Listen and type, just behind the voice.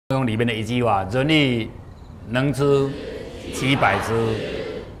用里面的一句话：人力能知几百只，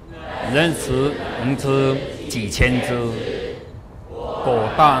人慈能知几千只。果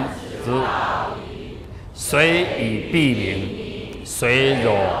断之，谁以必明，谁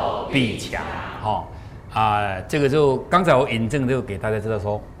柔必强。这个就刚才我引证就给大家知道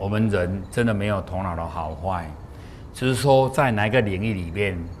说，我们人真的没有头脑的好坏，只是说在哪个领域里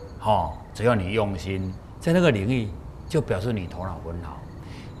面，只要你用心，在那个领域就表示你头脑很好。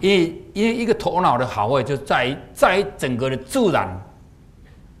因为一个头脑的好坏就在整个的自然，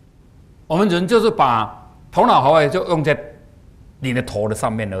我们人就是把头脑好坏就用在你的头的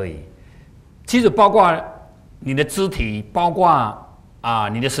上面而已。其实包括你的肢体，包括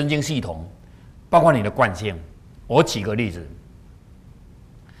你的神经系统，包括你的惯性。我举个例子，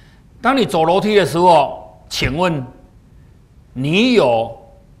当你走楼梯的时候，请问你有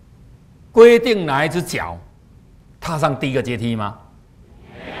规定哪一只脚踏上第一个阶梯吗？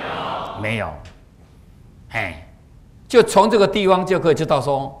没有。就从这个地方就可以知道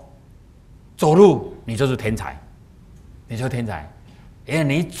说，走路你就是天才，你就是天才，因为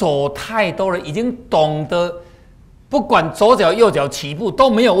你走太多了，已经懂得不管左脚右脚起步都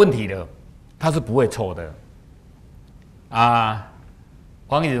没有问题的，他是不会错的。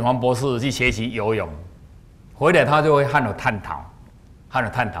黄博士去学习游泳，回来他就会和我探讨，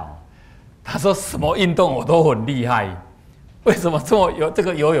他说什么运动我都很厉害。为什么这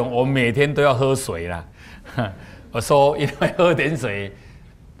个游泳我每天都要喝水啦？我说因为喝点水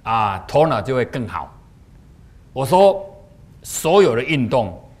头脑就会更好。我说所有的运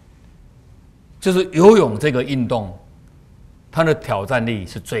动，就是游泳这个运动，它的挑战力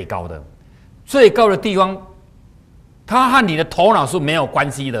是最高的。最高的地方，它和你的头脑是没有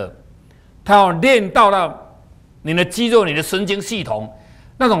关系的，它要练到你的肌肉、你的神经系统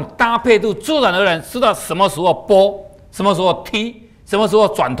那种搭配度，自然而然知道什么时候拨。什么时候踢？什么时候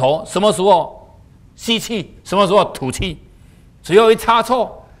转头？什么时候吸气？什么时候吐气？只有一差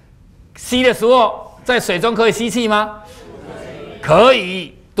错，吸的时候在水中可以吸气吗？可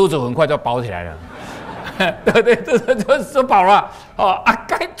以，肚子很快就饱起来了。对，就饱了。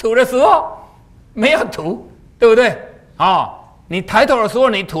该吐的时候没有吐，对不对？你抬头的时候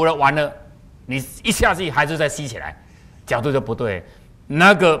你吐了，完了，你一下去还是再吸起来，角度就不对。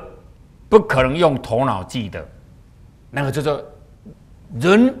那个不可能用头脑记的。那个叫做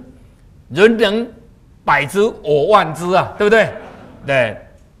人能百之我万之啊，对不对？对，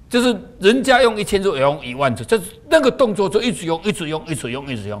就是人家用1000只，我用1万只，那个动作就一直用，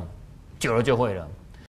久了就会了。